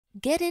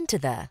Get into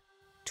the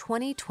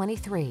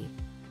 2023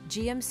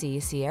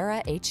 GMC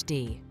Sierra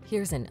HD.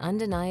 Here's an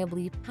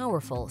undeniably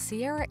powerful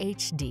Sierra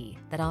HD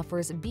that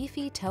offers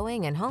beefy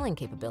towing and hauling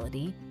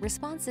capability,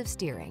 responsive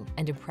steering,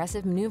 and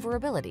impressive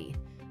maneuverability.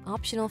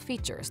 Optional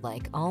features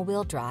like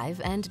all-wheel drive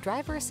and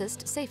driver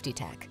assist safety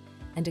tech,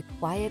 and a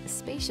quiet,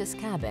 spacious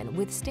cabin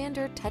with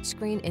standard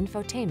touchscreen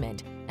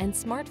infotainment and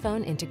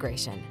smartphone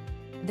integration.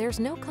 There's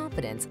no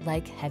confidence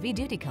like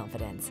heavy-duty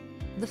confidence.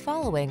 The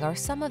following are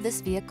some of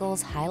this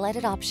vehicle's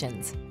highlighted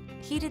options: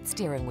 heated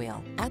steering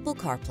wheel, Apple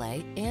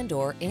CarPlay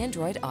and/or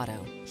Android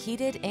Auto,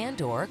 heated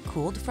and/or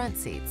cooled front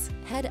seats,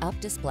 head-up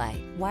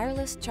display,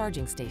 wireless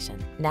charging station,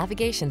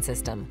 navigation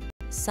system,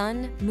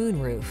 sun,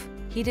 moonroof,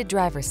 heated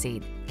driver's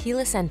seat,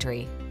 keyless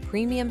entry,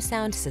 premium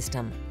sound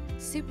system.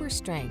 Super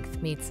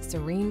strength meets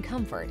serene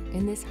comfort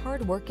in this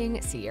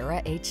hard-working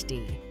Sierra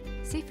HD.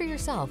 See for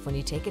yourself when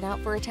you take it out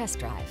for a test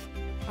drive.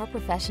 Our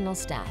professional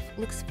staff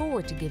looks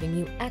forward to giving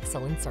you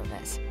excellent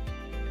service.